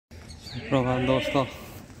Prabhat dosto,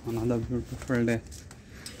 another beautiful day,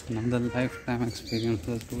 another lifetime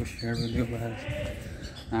experiences to share with you guys.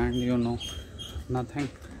 And nothing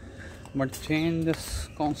but change is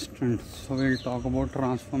constant. So we'll talk about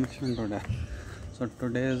transformation today. So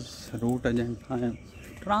today's root agenda is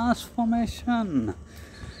transformation.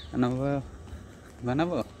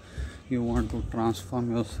 Whenever you want to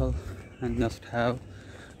transform yourself and just have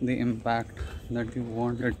the impact that you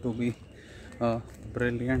want it to be a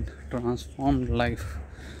brilliant transformed life,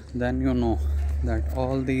 then you know that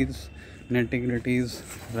all these nitty-gritties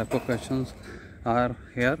repercussions are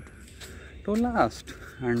here to last,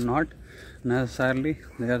 and not necessarily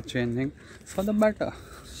they are changing for the better.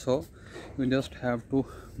 So you just have to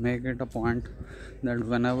make it a point that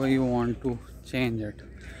whenever you want to change it,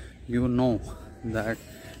 you know that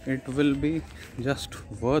it will be just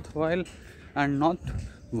worthwhile and not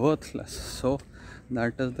worthless. So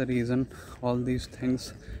that is the reason all these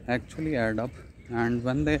things actually add up, and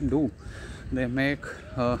when they do, they make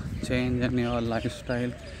a change in your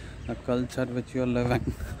lifestyle, the culture which you are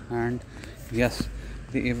living, and yes,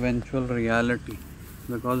 the eventual reality.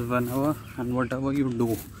 Because whenever and whatever you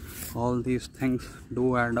do, all these things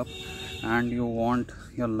do add up, and you want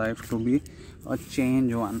your life to be a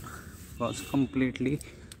change one, was completely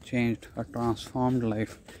changed, a transformed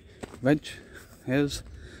life, which is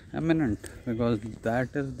eminent, because that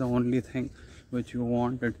is the only thing which you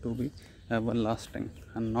want it to be everlasting,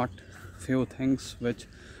 and not few things which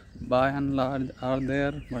by and large are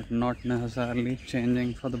there but not necessarily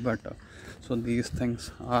changing for the better. So these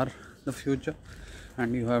things are the future,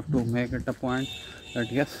 and you have to make it a point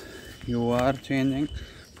that yes, you are changing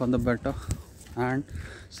for the better, and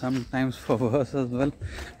sometimes for worse as well,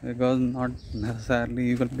 because not necessarily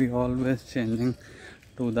you will be always changing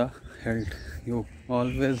to the hilt. You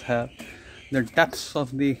always have the depths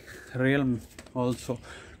of the realm also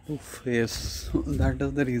to face. That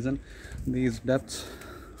is the reason these depths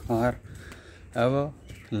are ever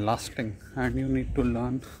lasting, and you need to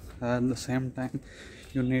learn. At the same time,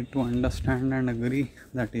 you need to understand and agree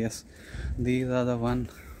that yes, these are the one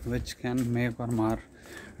which can make or mar,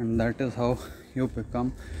 and that is how you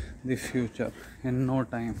become the future in no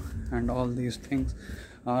time, and all these things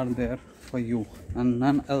are there for you and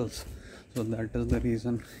none else. So that is the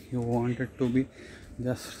reason you want it to be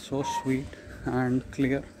just so sweet and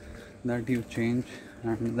clear that you change,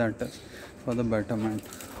 and that is for the betterment.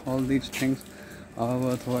 All these things are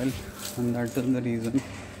worthwhile, and that is the reason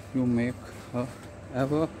you make a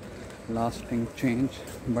everlasting change.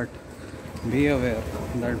 But be aware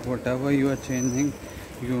that whatever you are changing,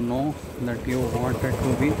 you know that you want it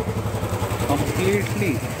to be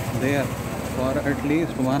completely there for at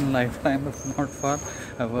least one lifetime, if not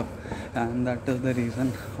forever. And that is the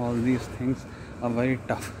reason all these things are very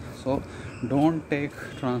tough. So don't take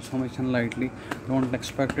transformation lightly. Don't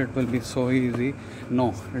expect it will be so easy.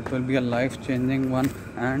 No, it will be a life-changing one,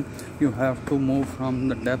 and you have to move from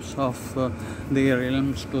the depths of the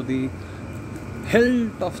realms to the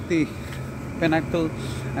hilt of the pinnacle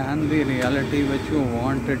and the reality which you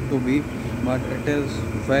want it to be. But it is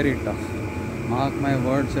very tough. Mark my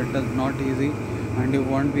words, it is not easy, and you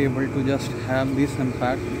won't be able to just have this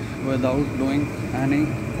impact without doing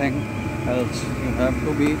anything else. You have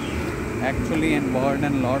to be actually involved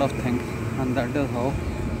in a lot of things, and that is how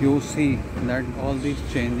you see that all these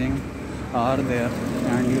changing are there,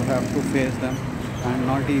 and you have to face them, and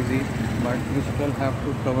not easy, but you still have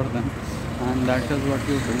to cover them, and that is what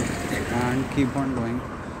you do and keep on doing.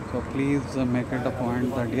 So please make it a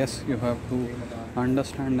point that yes, you have to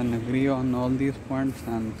understand and agree on all these points,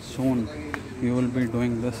 and soon you will be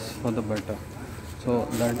doing this for the better. So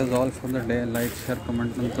that is all for the day. Like, share,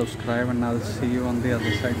 comment and subscribe, and I'll see you on the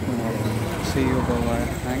other side tomorrow. See you, bye bye.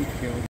 Thank you.